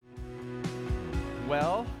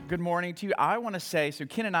Well, good morning to you. I want to say, so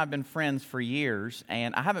Ken and I have been friends for years,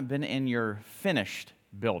 and I haven't been in your finished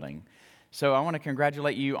building. So I want to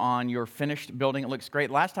congratulate you on your finished building. It looks great.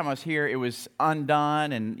 Last time I was here, it was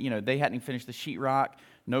undone, and they hadn't even finished the sheetrock.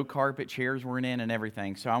 No carpet, chairs weren't in, and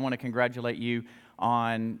everything. So I want to congratulate you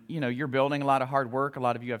on, your building. A lot of hard work. A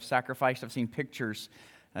lot of you have sacrificed. I've seen pictures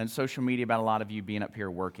on social media about a lot of you being up here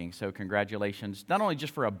working. So congratulations, not only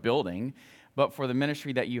just for a building, but for the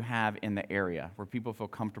ministry that you have in the area where people feel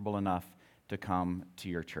comfortable enough to come to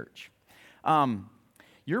your church.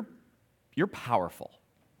 You're powerful.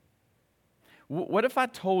 What if I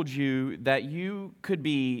told you that you could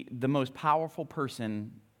be the most powerful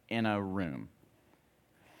person in a room?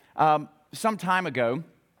 Some time ago,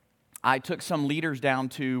 I took some leaders down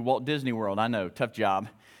to Walt Disney World. I know, tough job.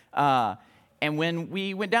 And when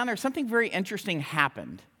we went down there, something very interesting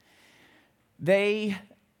happened. They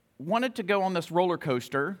wanted to go on this roller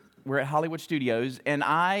coaster. We're at Hollywood Studios, and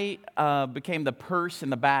I became the purse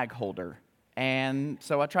and the bag holder. And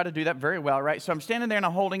so I try to do that very well, right? So I'm standing there and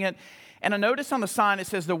I'm holding it, and I notice on the sign it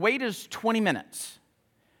says the wait is 20 minutes.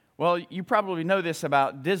 Well, you probably know this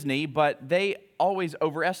about Disney, but they always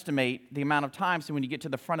overestimate the amount of time, so when you get to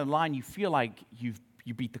the front of the line, you feel like you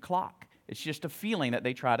beat the clock. It's just a feeling that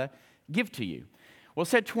they try to give to you. Well, it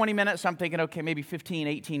said 20 minutes. I'm thinking, okay, maybe 15,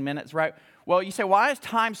 18 minutes, right? Well, you say, why is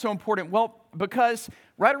time so important? Well, because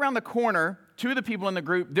right around the corner, two of the people in the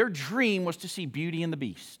group, their dream was to see Beauty and the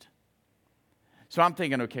Beast. So I'm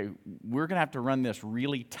thinking, okay, we're going to have to run this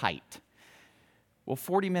really tight. Well,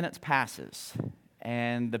 40 minutes passes,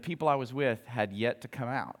 and the people I was with had yet to come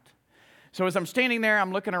out. So as I'm standing there,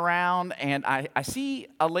 I'm looking around, and I see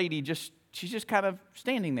a lady she's just kind of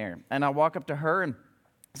standing there. And I walk up to her and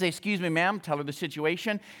say, excuse me, ma'am, tell her the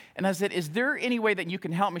situation. And I said, is there any way that you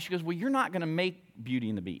can help me? She goes, well, you're not going to make Beauty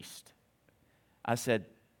and the Beast. I said,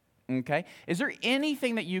 okay. Is there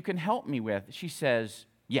anything that you can help me with? She says,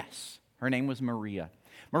 yes. Her name was Maria.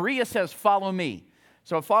 Maria says, follow me.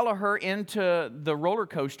 So I follow her into the roller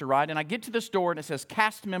coaster ride, and I get to this door, and it says,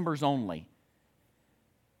 cast members only.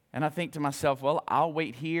 And I think to myself, well, I'll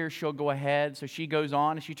wait here. She'll go ahead. So she goes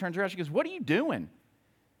on, and she turns around. She goes, what are you doing?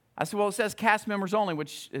 I said, well, it says cast members only,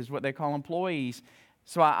 which is what they call employees.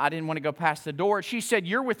 So I didn't want to go past the door. She said,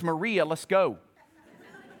 you're with Maria. Let's go.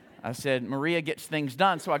 I said, Maria gets things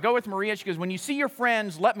done. So I go with Maria. She goes, when you see your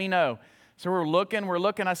friends, let me know. So we're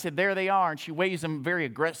looking. I said, there they are. And she waves them very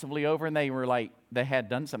aggressively over, and they were like, they had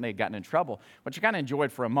done something. They had gotten in trouble, which I kind of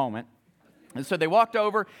enjoyed for a moment. And so they walked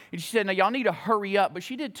over, and she said, now, y'all need to hurry up. But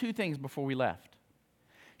she did two things before we left.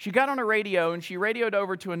 She got on a radio, and she radioed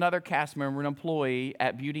over to another cast member, an employee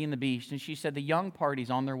at Beauty and the Beast, and she said, the young party's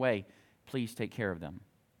on their way. Please take care of them.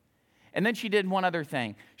 And then she did one other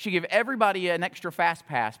thing. She gave everybody an extra fast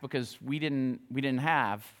pass because we didn't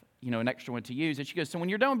have, an extra one to use. And she goes, so when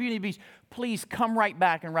you're done with Beauty and the Beast, please come right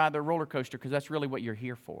back and ride the roller coaster because that's really what you're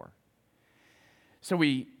here for. So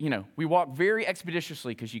we walk very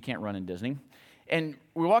expeditiously because you can't run in Disney. And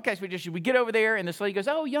we walk expeditiously. We get over there, and this lady goes,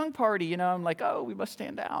 oh, young party. I'm like, oh, we must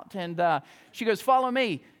stand out. And she goes, follow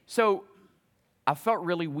me. So I felt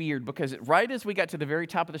really weird because right as we got to the very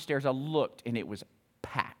top of the stairs, I looked, and it was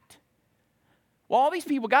packed. Well, all these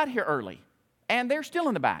people got here early, and they're still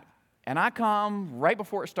in the back. And I come right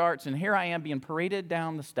before it starts, and here I am being paraded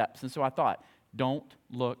down the steps. And so I thought, don't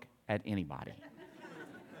look at anybody.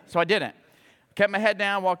 So I didn't. Kept my head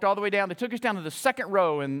down, walked all the way down. They took us down to the second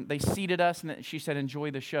row, and they seated us, and she said, enjoy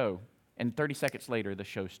the show. And 30 seconds later, the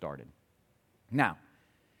show started. Now,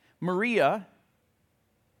 Maria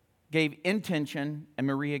gave intention, and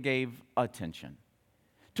Maria gave attention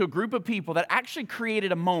to a group of people that actually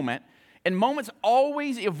created a moment, and moments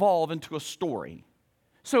always evolve into a story.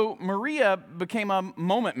 So Maria became a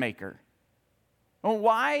moment maker. Well,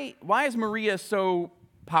 why is Maria so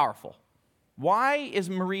powerful? Why is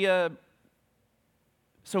Maria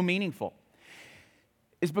so meaningful?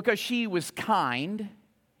 Is because she was kind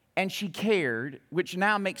and she cared, which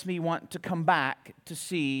now makes me want to come back to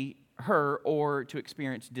see her or to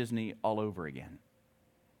experience Disney all over again.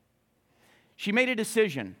 She made a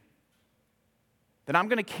decision that I'm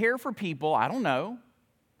going to care for people I don't know.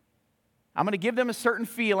 I'm going to give them a certain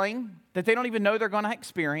feeling that they don't even know they're going to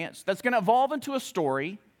experience, that's going to evolve into a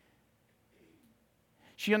story.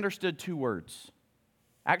 She understood two words.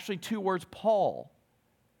 Actually, two words Paul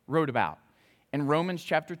wrote about in Romans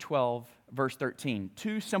chapter 12, verse 13.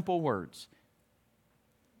 Two simple words,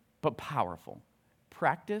 but powerful.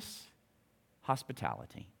 Practice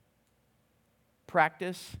hospitality.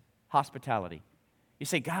 Practice hospitality. You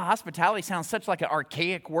say, God, hospitality sounds such like an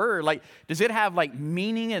archaic word. Like, does it have like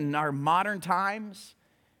meaning in our modern times?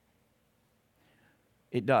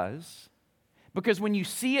 It does. Because when you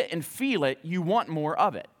see it and feel it, you want more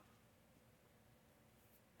of it.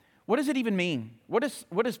 What does it even mean? What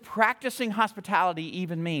does practicing hospitality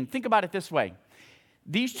even mean? Think about it this way.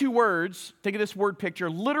 These two words, think of this word picture,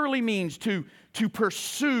 literally means to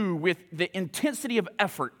pursue with the intensity of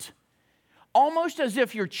effort. Almost as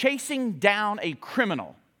if you're chasing down a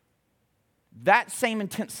criminal. That same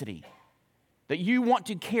intensity. That you want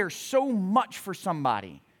to care so much for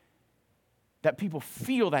somebody that people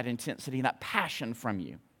feel that intensity and that passion from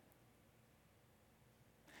you.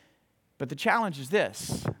 But the challenge is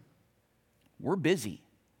this. We're busy.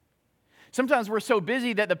 Sometimes we're so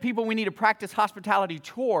busy that the people we need to practice hospitality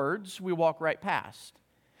towards, we walk right past.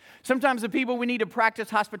 Sometimes the people we need to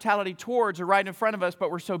practice hospitality towards are right in front of us,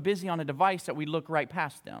 but we're so busy on a device that we look right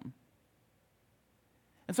past them.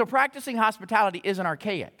 And so practicing hospitality isn't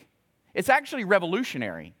archaic. It's actually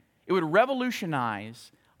revolutionary. It would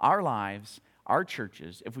revolutionize our lives, our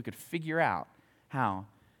churches, if we could figure out how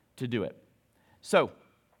to do it. So,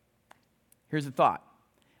 here's the thought.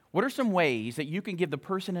 What are some ways that you can give the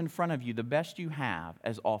person in front of you the best you have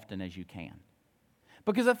as often as you can?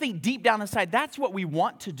 Because I think deep down inside, that's what we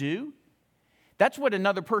want to do. That's what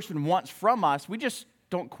another person wants from us. We just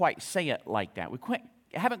don't quite say it like that. We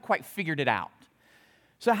haven't quite figured it out.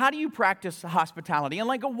 So how do you practice hospitality? And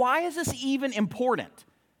why is this even important?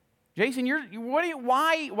 Jason,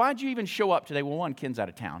 why'd you even show up today? Well, one, Ken's out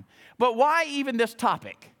of town. But why even this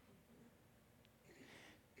topic?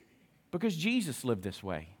 Because Jesus lived this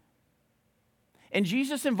way. And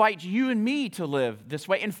Jesus invites you and me to live this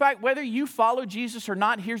way. In fact, whether you follow Jesus or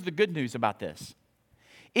not, here's the good news about this.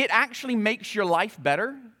 It actually makes your life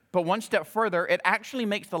better, but one step further, it actually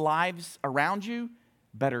makes the lives around you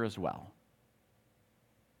better as well.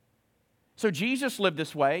 So Jesus lived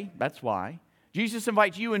this way, that's why. Jesus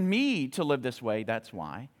invites you and me to live this way, that's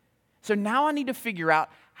why. So now I need to figure out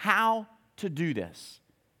how to do this.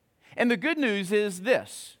 And the good news is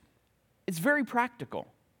this. It's very practical.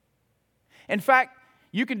 In fact,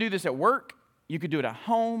 you can do this at work, you could do it at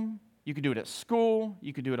home, you could do it at school,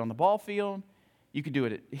 you could do it on the ball field, you could do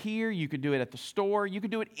it here, you could do it at the store, you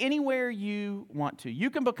could do it anywhere you want to. You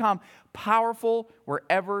can become powerful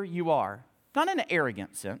wherever you are. Not in an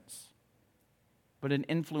arrogant sense, but an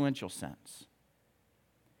influential sense.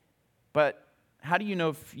 But how do you know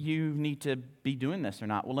if you need to be doing this or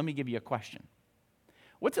not? Well, let me give you a question.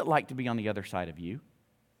 What's it like to be on the other side of you?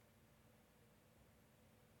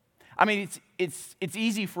 I mean, it's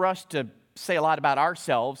easy for us to say a lot about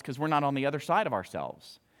ourselves because we're not on the other side of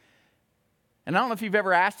ourselves. And I don't know if you've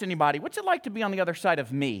ever asked anybody, what's it like to be on the other side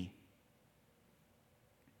of me?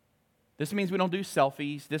 This means we don't do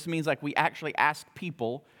selfies. This means we actually ask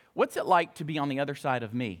people, what's it like to be on the other side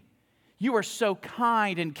of me? You are so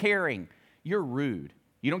kind and caring. You're rude.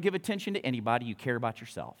 You don't give attention to anybody. You care about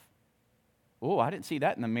yourself. Oh, I didn't see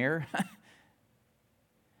that in the mirror.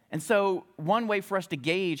 And so one way for us to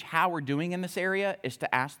gauge how we're doing in this area is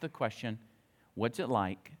to ask the question, what's it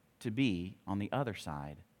like to be on the other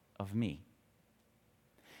side of me?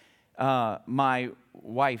 My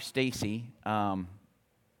wife, Stacy,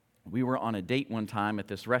 we were on a date one time at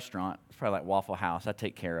this restaurant. It's probably like Waffle House. I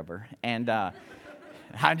take care of her. And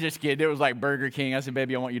I'm just kidding. It was like Burger King. I said,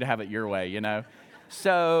 baby, I want you to have it your way, you know.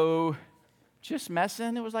 So just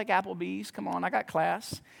messing. It was like Applebee's. Come on, I got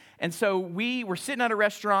class. And so we were sitting at a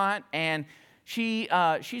restaurant, and she's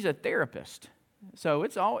a therapist. So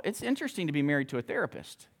it's interesting to be married to a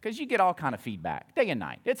therapist because you get all kind of feedback day and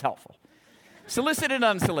night. It's helpful. Solicited and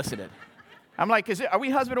unsolicited. I'm like, are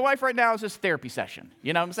we husband and wife right now? Is this therapy session?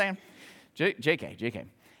 You know what I'm saying? JK.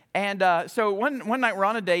 And so one night we're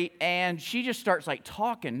on a date, and she just starts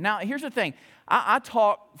talking. Now, here's the thing. I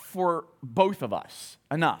talk for both of us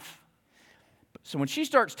enough. So when she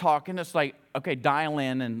starts talking, it's like, okay, dial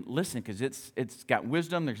in and listen because it's got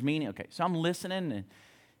wisdom, there's meaning. Okay, so I'm listening, and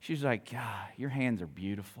she's like, God, your hands are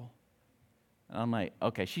beautiful. And I'm like,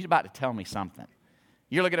 okay, she's about to tell me something.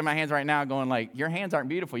 You're looking at my hands right now going your hands aren't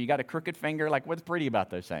beautiful. You got a crooked finger. What's pretty about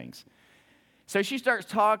those things? So she starts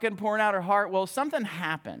talking, pouring out her heart. Well, something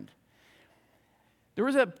happened. There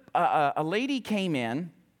was a lady came in,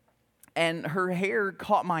 and her hair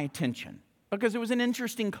caught my attention because it was an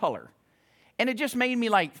interesting color. And it just made me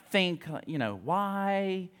think,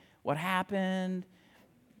 why? What happened?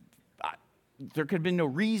 There could have been no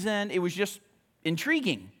reason. It was just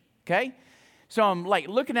intriguing, okay? So I'm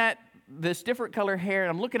looking at this different color hair,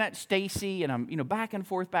 and I'm looking at Stacy, and I'm, back and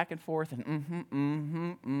forth,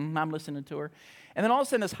 and I'm listening to her. And then all of a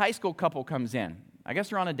sudden, this high school couple comes in. I guess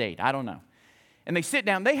they're on a date. I don't know. And they sit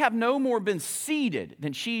down. They have no more been seated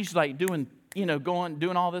than she's doing,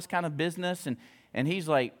 doing all this kind of business. And he's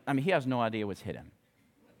he has no idea what's hit him.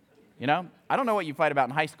 You know, I don't know what you fight about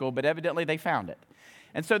in high school, but evidently they found it.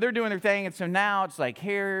 And so they're doing their thing. And so now it's like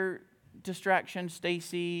hair distraction,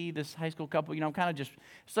 Stacy, this high school couple, you know, kind of just,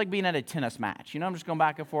 it's like being at a tennis match. You know, I'm just going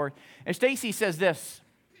back and forth. And Stacy says this,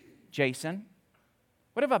 Jason,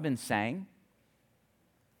 what have I been saying?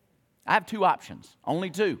 I have two options, only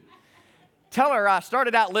two. Tell her I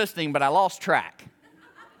started out listening, but I lost track.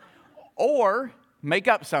 Or make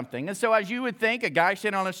up something. And so as you would think, a guy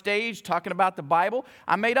sitting on a stage talking about the Bible,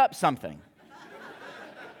 I made up something.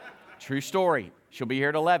 True story. She'll be here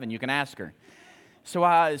at 11. You can ask her. So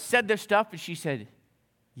I said this stuff, and she said,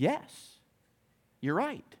 yes, you're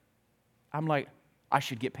right. I'm like, I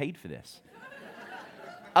should get paid for this.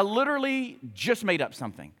 I literally just made up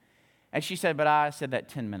something. And she said, but I said that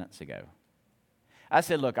 10 minutes ago. I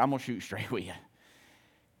said, look, I'm going to shoot straight with you.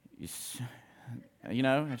 You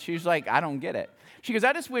know, and she was like, I don't get it. She goes,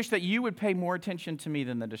 I just wish that you would pay more attention to me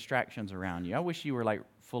than the distractions around you. I wish you were like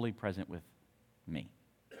fully present with me.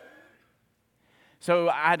 So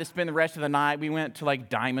I had to spend the rest of the night. We went to like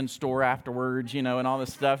Diamond Store afterwards, you know, and all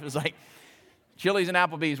this stuff. It was like Chili's and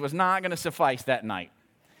Applebee's was not going to suffice that night.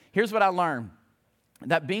 Here's what I learned.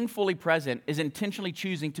 That being fully present is intentionally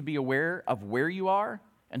choosing to be aware of where you are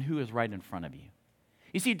and who is right in front of you.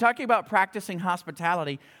 You see, talking about practicing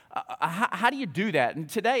hospitality, how do you do that? And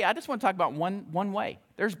today, I just want to talk about one way.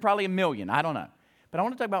 There's probably a million, I don't know. But I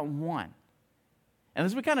want to talk about one. And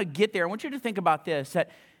as we kind of get there, I want you to think about this,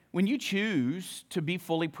 that when you choose to be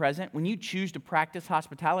fully present, when you choose to practice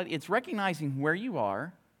hospitality, it's recognizing where you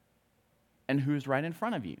are and who's right in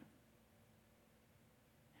front of you.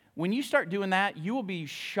 When you start doing that, you will be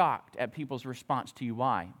shocked at people's response to you.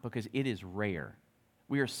 Why? Because it is rare.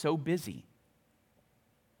 We are so busy.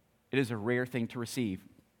 It is a rare thing to receive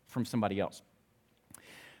from somebody else.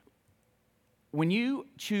 When you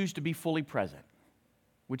choose to be fully present,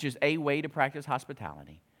 which is a way to practice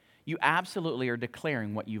hospitality, you absolutely are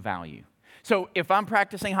declaring what you value. So if I'm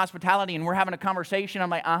practicing hospitality and we're having a conversation, I'm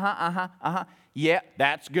like, yeah,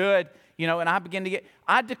 that's good. You know, and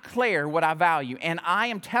I declare what I value. And I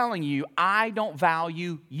am telling you, I don't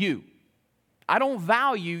value you. I don't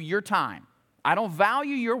value your time. I don't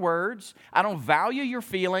value your words. I don't value your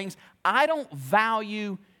feelings. I don't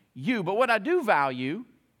value you. But what I do value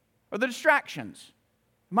are the distractions,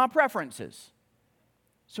 my preferences.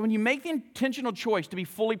 So when you make the intentional choice to be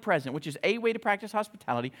fully present, which is a way to practice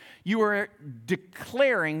hospitality, you are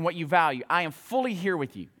declaring what you value. I am fully here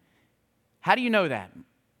with you. How do you know that?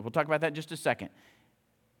 We'll talk about that in just a second.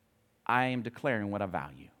 I am declaring what I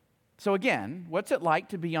value. So again, what's it like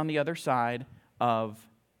to be on the other side of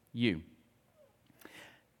you?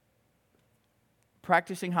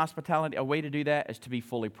 Practicing hospitality, a way to do that is to be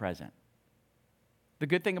fully present. The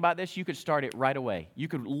good thing about this, you could start it right away. You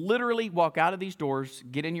could literally walk out of these doors,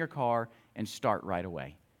 get in your car, and start right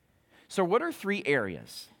away. So what are three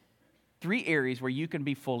areas? Three areas where you can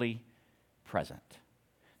be fully present.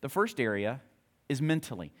 The first area is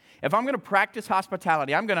mentally. If I'm going to practice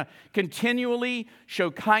hospitality, I'm going to continually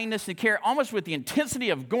show kindness and care, almost with the intensity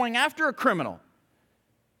of going after a criminal.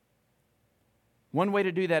 One way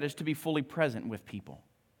to do that is to be fully present with people.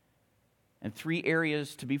 And three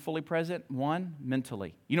areas to be fully present. One,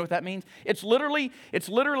 mentally. You know what that means? It's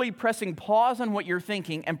literally pressing pause on what you're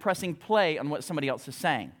thinking and pressing play on what somebody else is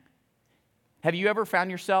saying. Have you ever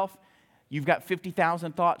found yourself, you've got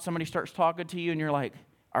 50,000 thoughts, somebody starts talking to you and you're like,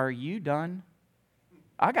 are you done?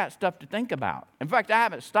 I got stuff to think about. In fact, I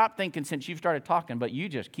haven't stopped thinking since you've started talking, but you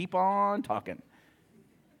just keep on talking.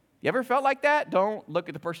 You ever felt like that? Don't look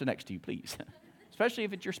at the person next to you, please. Especially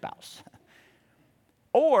if it's your spouse.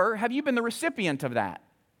 Or have you been the recipient of that?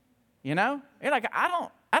 You know? You're like, I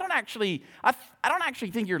don't actually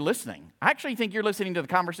think you're listening. I actually think you're listening to the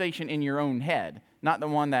conversation in your own head, not the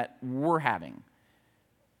one that we're having.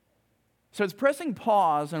 So it's pressing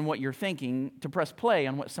pause on what you're thinking to press play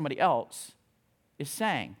on what somebody else is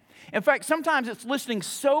saying. In fact, sometimes it's listening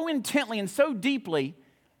so intently and so deeply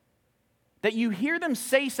that you hear them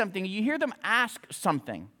say something, you hear them ask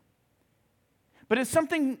something, but it's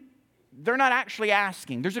something they're not actually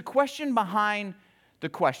asking. There's a question behind the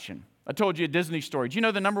question. I told you a Disney story. Do you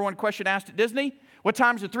know the number one question asked at Disney? What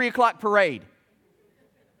time's the 3 o'clock parade?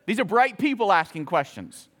 These are bright people asking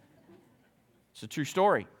questions. It's a true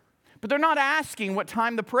story. But they're not asking what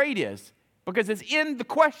time the parade is because it's in the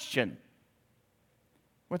question.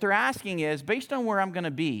 What they're asking is, based on where I'm going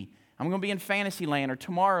to be in Fantasyland or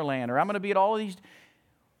Tomorrowland, or I'm going to be at all of these,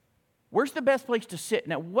 where's the best place to sit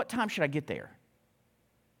and at what time should I get there?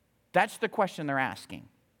 That's the question they're asking.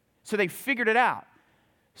 So they figured it out.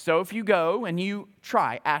 So if you go and you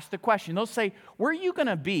ask the question, they'll say, where are you going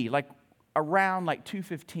to be? Like around like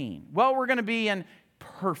 2:15. Well, we're going to be in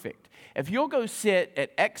perfect. If you'll go sit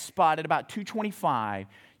at X spot at about 2:25,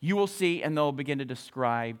 you will see, and they'll begin to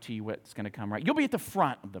describe to you what's going to come right. You'll be at the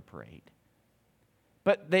front of the parade.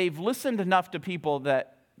 But they've listened enough to people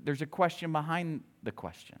that there's a question behind the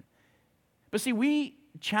question. But see,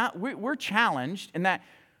 we're challenged in that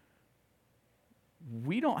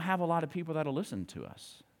we don't have a lot of people that'll listen to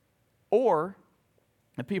us. Or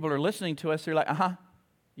the people who are listening to us, they're like,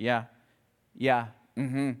 yeah,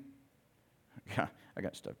 mm-hmm. I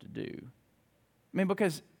got stuff to do. I mean,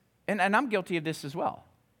 because, and I'm guilty of this as well.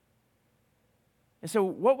 And so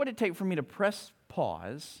what would it take for me to press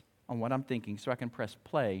pause on what I'm thinking so I can press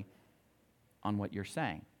play on what you're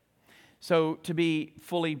saying? So to be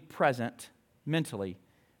fully present mentally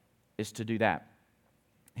is to do that.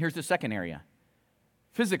 Here's the second area.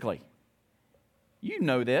 Physically. You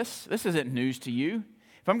know this. This isn't news to you.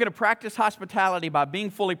 If I'm going to practice hospitality by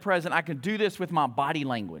being fully present, I can do this with my body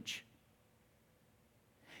language.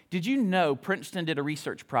 Did you know Princeton did a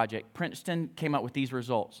research project? Princeton came up with these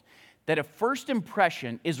results. That a first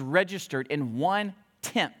impression is registered in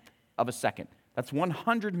 1/10 of a second. That's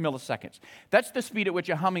 100 milliseconds. That's the speed at which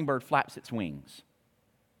a hummingbird flaps its wings.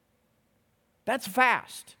 That's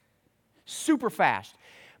fast. Super fast.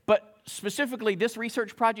 But specifically, this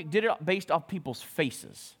research project did it based off people's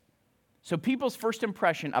faces. So people's first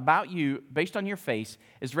impression about you, based on your face,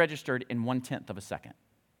 is registered in 1/10 of a second.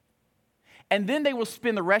 And then they will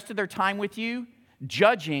spend the rest of their time with you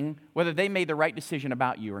judging whether they made the right decision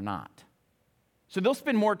about you or not. So they'll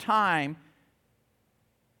spend more time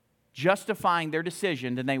justifying their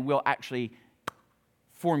decision than they will actually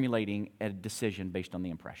formulating a decision based on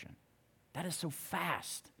the impression. That is so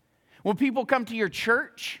fast. When people come to your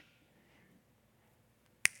church,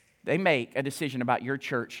 they make a decision about your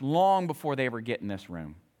church long before they ever get in this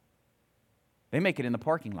room. They make it in the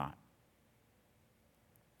parking lot.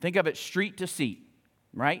 Think of it street to seat,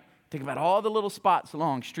 right? Think about all the little spots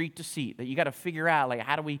along street to seat that you got to figure out, like,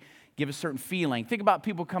 how do we give a certain feeling? Think about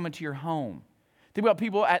people coming to your home. Think about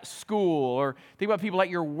people at school, or think about people at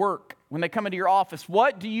your work when they come into your office.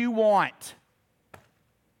 What do you want?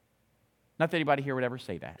 Not that anybody here would ever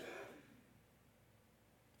say that.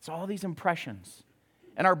 It's all these impressions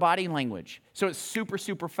and our body language. So it's super,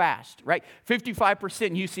 super fast, right?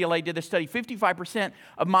 55%, UCLA did this study, 55%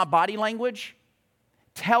 of my body language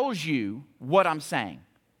tells you what I'm saying.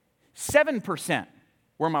 7%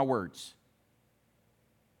 were my words.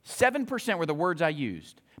 7% were the words I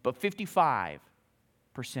used, but 55%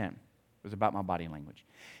 was about my body language.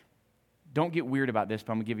 Don't get weird about this,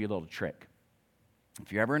 but I'm going to give you a little trick.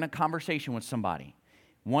 If you're ever in a conversation with somebody,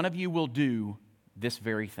 one of you will do this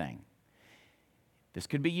very thing. This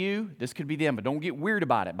could be you, this could be them, but don't get weird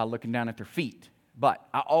about it by looking down at their feet. But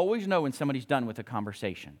I always know when somebody's done with a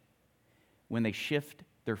conversation, when they shift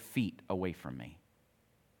their feet away from me.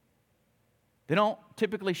 They don't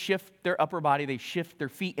typically shift their upper body, they shift their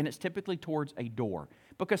feet, and it's typically towards a door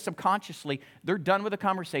because subconsciously they're done with the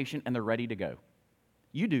conversation and they're ready to go.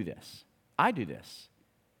 You do this. I do this.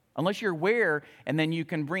 Unless you're aware, and then you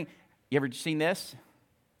can bring... You ever seen this?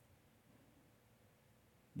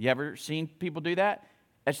 You ever seen people do that?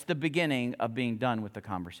 That's the beginning of being done with the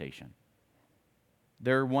conversation.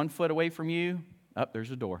 They're 1 foot away from you. Oh,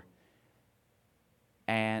 there's a door.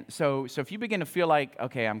 And so if you begin to feel like,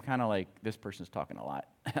 okay, I'm kind of like, this person's talking a lot.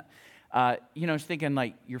 It's thinking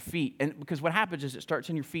like your feet. And because what happens is it starts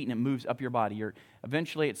in your feet and it moves up your body.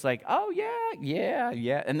 Eventually it's like, oh,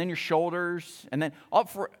 yeah. And then your shoulders. And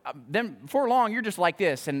then before long, you're just like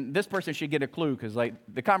this. And this person should get a clue because like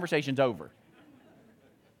the conversation's over.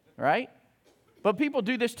 Right? But people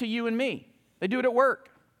do this to you and me. They do it at work.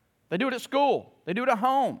 They do it at school. They do it at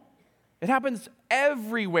home. It happens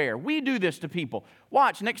everywhere. We do this to people.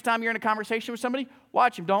 Watch, next time you're in a conversation with somebody,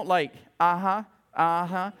 watch them. Don't like,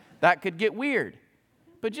 That could get weird.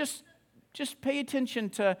 But just pay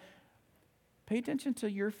attention to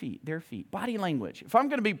your feet, their feet, body language. If I'm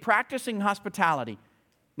going to be practicing hospitality,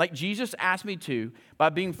 like Jesus asked me to, by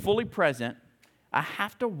being fully present, I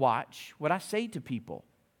have to watch what I say to people.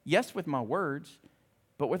 Yes, with my words,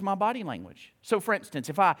 but with my body language. So for instance,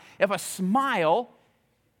 if I smile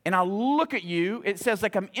and I look at you, it says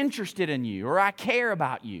like I'm interested in you or I care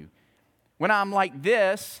about you. When I'm like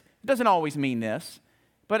this, it doesn't always mean this,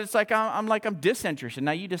 but it's like I'm disinterested.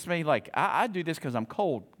 Now you just may like, I do this because I'm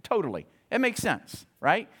cold. Totally. It makes sense,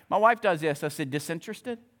 right? My wife does this. I said,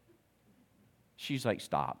 disinterested? She's like,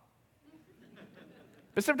 stop.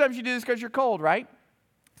 But sometimes you do this because you're cold, right?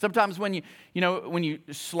 Sometimes when you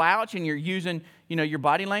slouch and you're using, your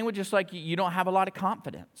body language, it's like you don't have a lot of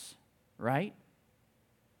confidence, right?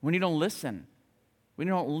 When you don't listen, when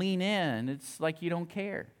you don't lean in, it's like you don't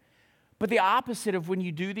care. But the opposite of when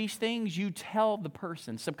you do these things, you tell the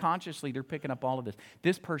person, subconsciously they're picking up all of this.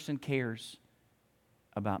 This person cares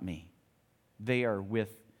about me. They are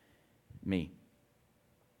with me.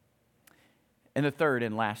 And the third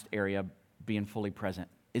and last area, being fully present,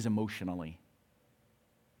 is emotionally.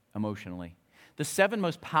 Emotionally. The 7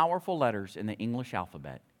 most powerful letters in the English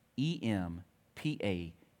alphabet,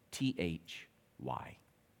 EMPATHY,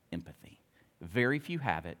 empathy. Very few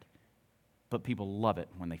have it, but people love it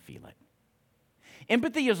when they feel it.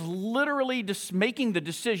 Empathy is literally just making the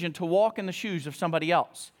decision to walk in the shoes of somebody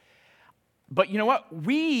else. But you know what?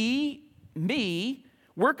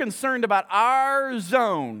 We're concerned about our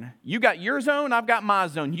zone. You got your zone, I've got my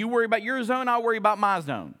zone. You worry about your zone, I'll worry about my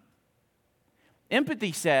zone.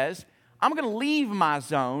 Empathy says, I'm going to leave my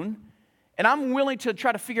zone, and I'm willing to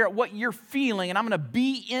try to figure out what you're feeling, and I'm going to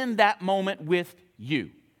be in that moment with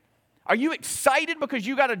you. Are you excited because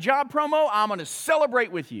you got a job promo? I'm going to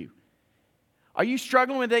celebrate with you. Are you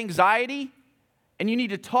struggling with anxiety and you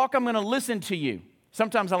need to talk? I'm going to listen to you.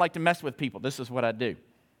 Sometimes I like to mess with people. This is what I do.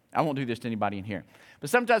 I won't do this to anybody in here. But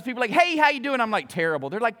sometimes people are like, hey, how you doing? I'm like, terrible.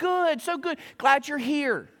 They're like, good, so good. Glad you're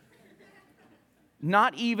here.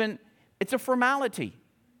 Not even, it's a formality.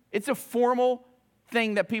 It's a formal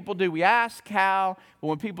thing that people do. We ask how, but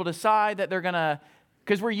when people decide that they're going to,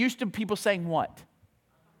 because we're used to people saying what?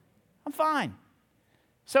 I'm fine.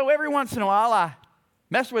 So every once in a while, I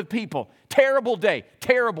mess with people. Terrible day,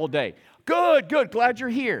 terrible day. Good, glad you're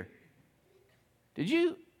here. Did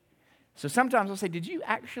you? So sometimes I'll say, did you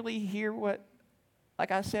actually hear what, like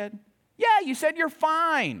I said? Yeah, you said you're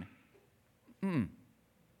fine. Didn't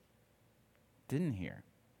hear.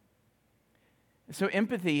 So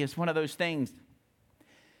empathy is one of those things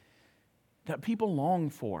that people long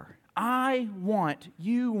for.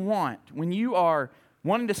 You want. When you are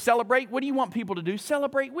wanting to celebrate, what do you want people to do?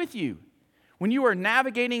 Celebrate with you. When you are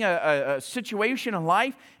navigating a situation in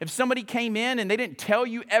life, if somebody came in and they didn't tell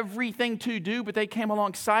you everything to do, but they came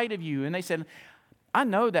alongside of you and they said, I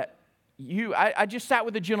know that I just sat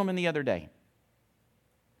with a gentleman the other day,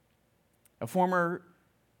 a former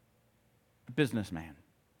businessman.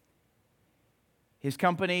 His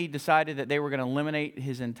company decided that they were going to eliminate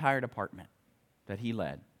his entire department that he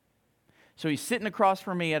led. So he's sitting across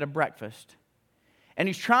from me at a breakfast, and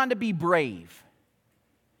he's trying to be brave.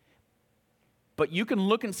 But you can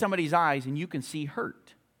look in somebody's eyes and you can see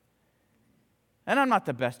hurt. And I'm not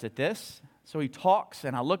the best at this. So he talks,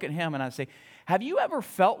 and I look at him and I say, have you ever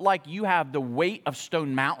felt like you have the weight of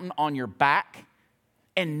Stone Mountain on your back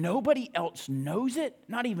and nobody else knows it,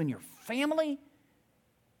 not even your family?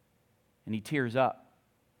 And he tears up.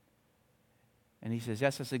 And he says,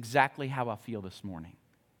 yes, that's exactly how I feel this morning.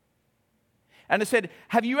 And I said,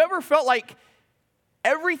 have you ever felt like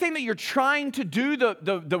everything that you're trying to do,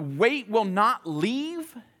 the weight will not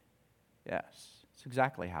leave? Yes, it's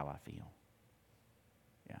exactly how I feel.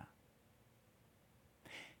 Yeah.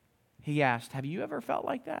 He asked, have you ever felt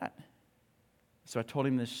like that? So I told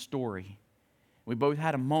him this story. We both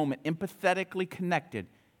had a moment, empathetically connected,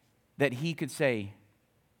 that he could say,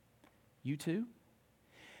 you too?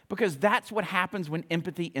 Because that's what happens when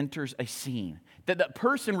empathy enters a scene. That the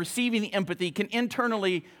person receiving the empathy can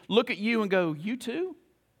internally look at you and go, you too?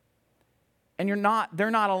 And they're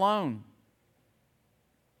not alone.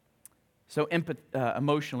 So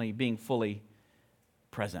emotionally being fully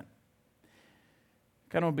present.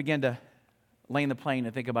 Kind of begin to land the plane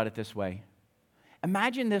and think about it this way.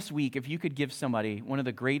 Imagine this week if you could give somebody one of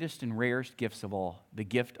the greatest and rarest gifts of all, the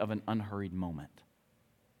gift of an unhurried moment.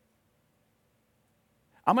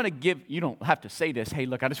 I'm going to give, you don't have to say this, hey,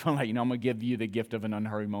 look, I just want to let you know I'm going to give you the gift of an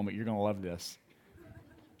unhurried moment. You're going to love this.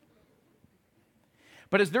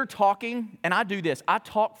 But as they're talking, and I do this, I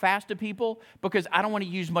talk fast to people because I don't want to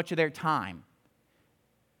use much of their time.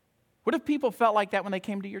 What if people felt like that when they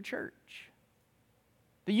came to your church?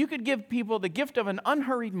 That you could give people the gift of an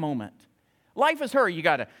unhurried moment. Life is hurry. You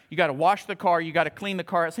got to wash the car. You got to clean the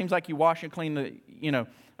car. It seems like you wash and clean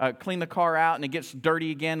the car out, and it gets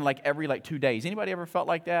dirty again every 2 days. Anybody ever felt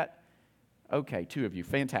like that? Okay, 2 of you,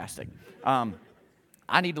 fantastic.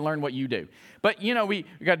 I need to learn what you do. But we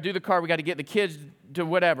got to do the car. We got to get the kids to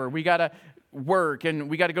whatever. We got to work, and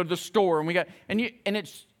we got to go to the store, and you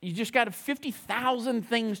just got 50,000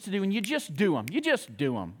 things to do, and you just do them. You just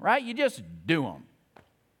do them, right? You just do them.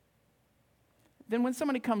 Then when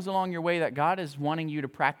somebody comes along your way that God is wanting you to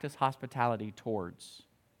practice hospitality towards,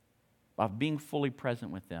 by being fully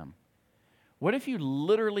present with them, what if you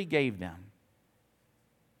literally gave them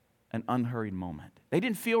an unhurried moment? They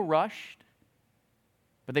didn't feel rushed,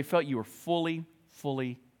 but they felt you were fully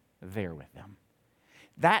there with them.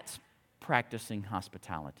 That's practicing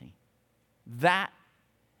hospitality. That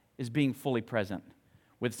is being fully present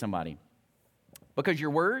with somebody. Because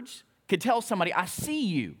your words could tell somebody, I see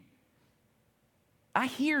you. I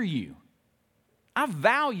hear you. I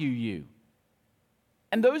value you.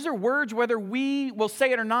 And those are words, whether we will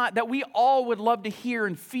say it or not, that we all would love to hear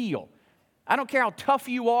and feel. I don't care how tough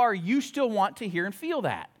you are, you still want to hear and feel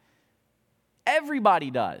that.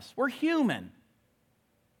 Everybody does. We're human.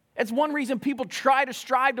 It's one reason people try to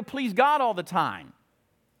strive to please God all the time.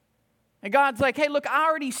 And God's like, hey, look, I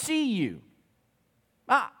already see you.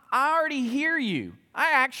 I already hear you.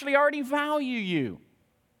 I actually already value you.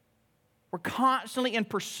 We're constantly in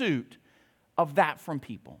pursuit of that from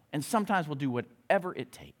people. And sometimes we'll do whatever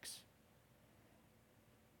it takes.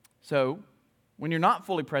 So, when you're not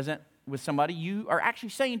fully present with somebody, you are actually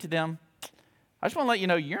saying to them, I just want to let you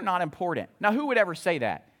know you're not important. Now, who would ever say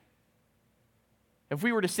that? If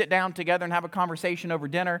we were to sit down together and have a conversation over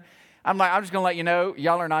dinner, I'm just going to let you know,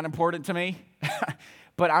 y'all are not important to me,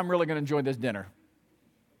 but I'm really going to enjoy this dinner.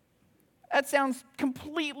 That sounds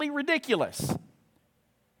completely ridiculous.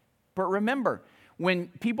 But remember, when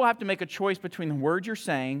people have to make a choice between the words you're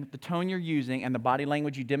saying, the tone you're using, and the body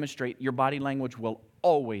language you demonstrate, your body language will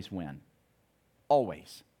always win.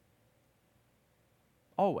 Always.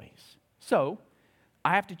 Always. So,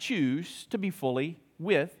 I have to choose to be fully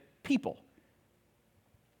with people.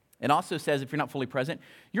 It also says if you're not fully present,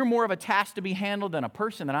 you're more of a task to be handled than a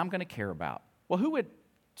person that I'm going to care about. Well, who would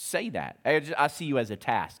say that? I see you as a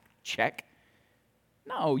task. Check.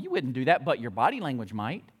 No, you wouldn't do that, but your body language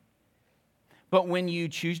might. But when you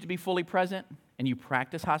choose to be fully present and you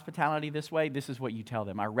practice hospitality this way, this is what you tell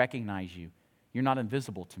them. I recognize you. You're not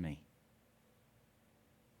invisible to me.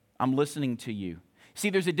 I'm listening to you.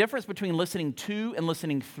 See, there's a difference between listening to and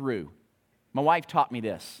listening through. My wife taught me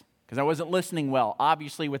this because I wasn't listening well,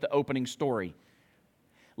 obviously, with the opening story.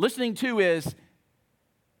 Listening to is,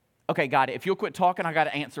 okay, got it. If you'll quit talking, I got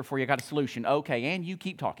an answer for you. I got a solution. Okay, and you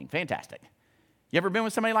keep talking. Fantastic. You ever been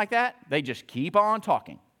with somebody like that? They just keep on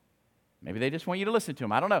talking. Maybe they just want you to listen to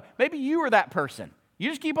them. I don't know. Maybe you are that person. You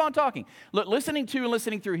just keep on talking. Look, listening to and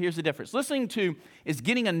listening through, here's the difference. Listening to is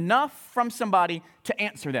getting enough from somebody to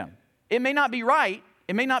answer them. It may not be right.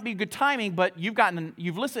 It may not be good timing, but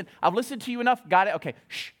you've listened. I've listened to you enough. Got it? Okay.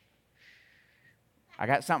 Shh. I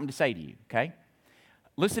got something to say to you, okay?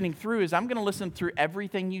 Listening through is I'm going to listen through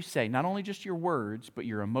everything you say, not only just your words, but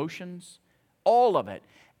your emotions, all of it.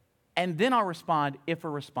 And then I'll respond if a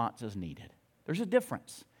response is needed. There's a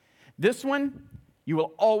difference. This one, you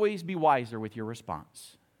will always be wiser with your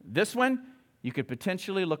response. This one, you could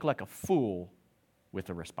potentially look like a fool with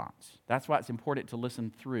a response. That's why it's important to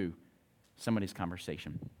listen through somebody's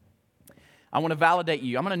conversation. I want to validate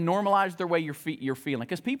you. I'm going to normalize the way you're feeling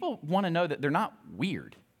because people want to know that they're not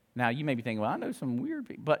weird. Now, you may be thinking, well, I know some weird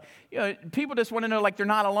people, but people just want to know like they're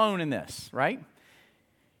not alone in this, right?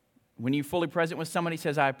 When you're fully present with somebody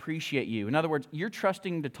says, I appreciate you. In other words, you're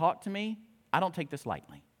trusting to talk to me. I don't take this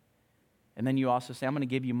lightly. And then you also say, I'm going to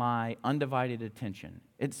give you my undivided attention.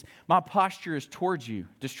 My posture is towards you.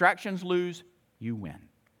 Distractions lose, you win.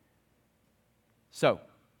 So,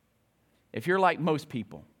 if you're like most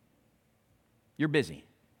people, you're busy.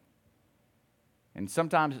 And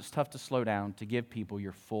sometimes it's tough to slow down to give people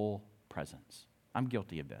your full presence. I'm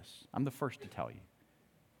guilty of this. I'm the first to tell you.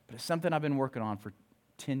 But it's something I've been working on for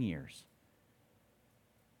 10 years.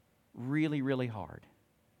 Really, really hard.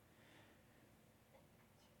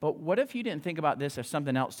 But what if you didn't think about this as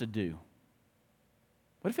something else to do?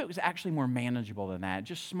 What if it was actually more manageable than that?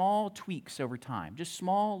 Just small tweaks over time. Just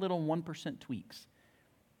small little 1% tweaks.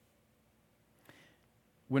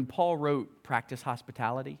 When Paul wrote Practice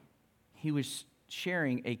Hospitality, he was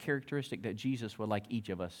sharing a characteristic that Jesus would like each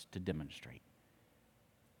of us to demonstrate.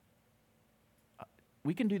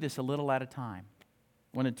 We can do this a little at a time.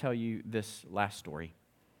 I want to tell you this last story.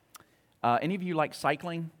 Any of you like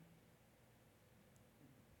cycling?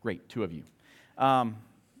 Great, 2 of you.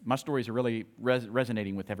 My stories are really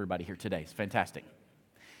resonating with everybody here today. It's fantastic.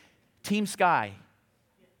 Team Sky,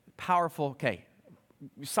 powerful,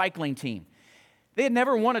 cycling team. They had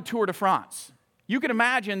never won a Tour de France. You can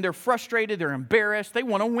imagine they're frustrated, they're embarrassed, they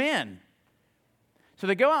want to win. So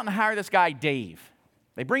they go out and hire this guy, Dave.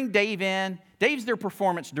 They bring Dave in. Dave's their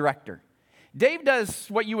performance director. Dave does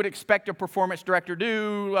what you would expect a performance director to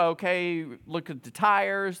do. Okay, look at the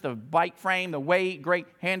tires, the bike frame, the weight, great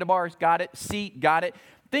handlebars, got it, seat, got it.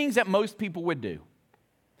 Things that most people would do.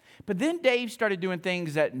 But then Dave started doing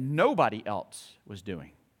things that nobody else was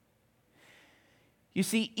doing. You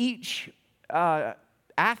see, each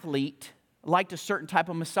athlete liked a certain type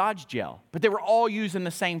of massage gel, but they were all using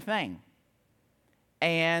the same thing.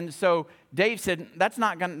 And so Dave said, that's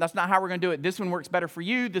not how we're going to do it. This one works better for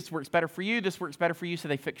you. This works better for you. This works better for you. So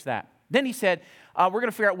they fixed that. Then he said, we're going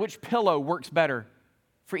to figure out which pillow works better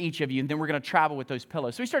for each of you. And then we're going to travel with those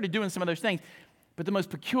pillows. So he started doing some of those things. But the most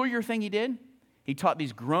peculiar thing he did, he taught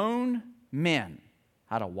these grown men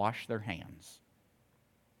how to wash their hands.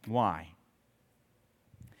 Why?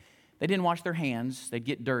 They didn't wash their hands, they'd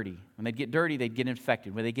get dirty. When they'd get dirty, they'd get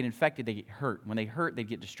infected. When they get infected, they get hurt. When they hurt, they'd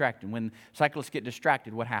get distracted. When cyclists get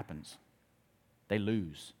distracted, what happens? They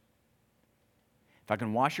lose. If I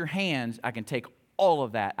can wash your hands, I can take all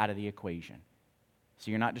of that out of the equation. So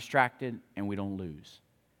you're not distracted and we don't lose.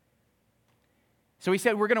 So he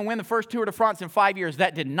said, we're going to win the first Tour de France in 5 years.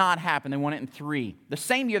 That did not happen. They won it in 3. The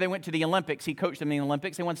same year they went to the Olympics, he coached them in the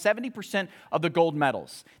Olympics. They won 70% of the gold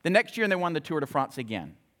medals. The next year they won the Tour de France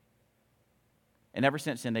again. And ever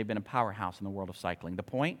since then, they've been a powerhouse in the world of cycling. The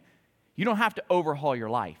point, you don't have to overhaul your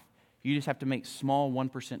life. You just have to make small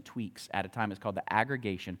 1% tweaks at a time. It's called the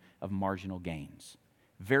aggregation of marginal gains.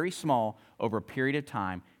 Very small, over a period of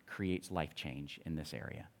time, creates life change in this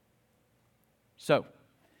area. So,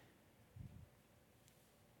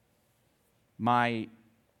 my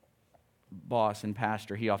boss and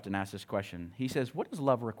pastor, he often asks this question. He says, what does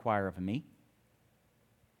love require of me?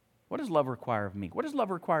 What does love require of me? What does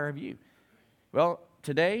love require of you? Well,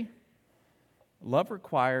 today, love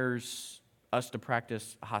requires us to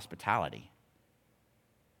practice hospitality.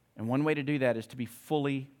 And one way to do that is to be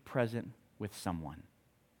fully present with someone.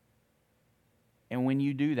 And when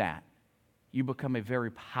you do that, you become a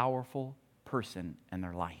very powerful person in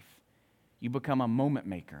their life. You become a moment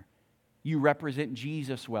maker. You represent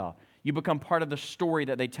Jesus well. You become part of the story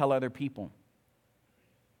that they tell other people.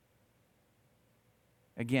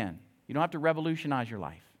 Again, you don't have to revolutionize your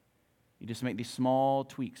life. You just make these small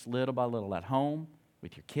tweaks little by little at home,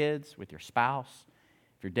 with your kids, with your spouse.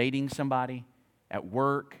 If you're dating somebody, at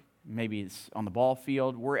work, maybe it's on the ball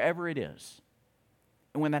field, wherever it is.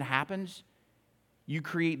 And when that happens, you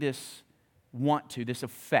create this this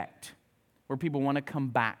effect where people want to come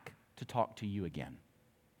back to talk to you again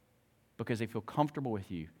because they feel comfortable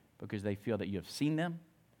with you, because they feel that you have seen them,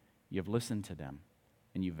 you have listened to them,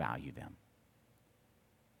 and you value them.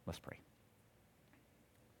 Let's pray.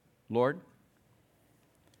 Lord,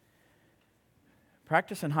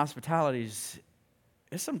 practicing hospitality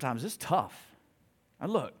sometimes it's tough. Now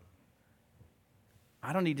look,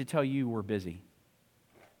 I don't need to tell you we're busy.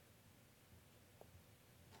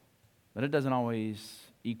 But it doesn't always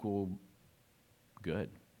equal good.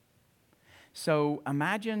 So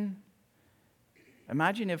imagine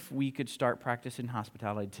if we could start practicing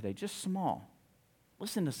hospitality today, just small.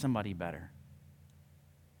 Listen to somebody better.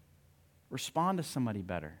 Respond to somebody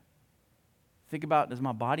better. Think about, does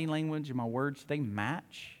my body language and my words, they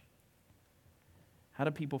match? How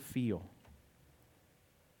do people feel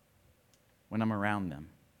when I'm around them?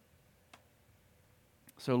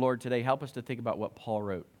 So Lord, today help us to think about what Paul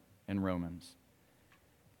wrote in Romans.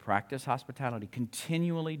 Practice hospitality.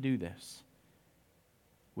 Continually do this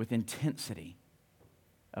with intensity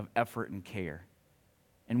of effort and care.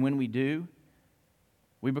 And when we do,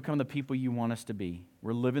 we become the people you want us to be.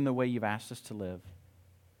 We're living the way you've asked us to live.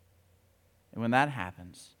 And when that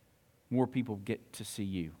happens, more people get to see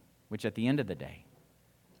you, which at the end of the day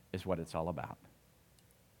is what it's all about.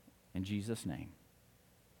 In Jesus' name,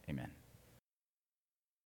 amen.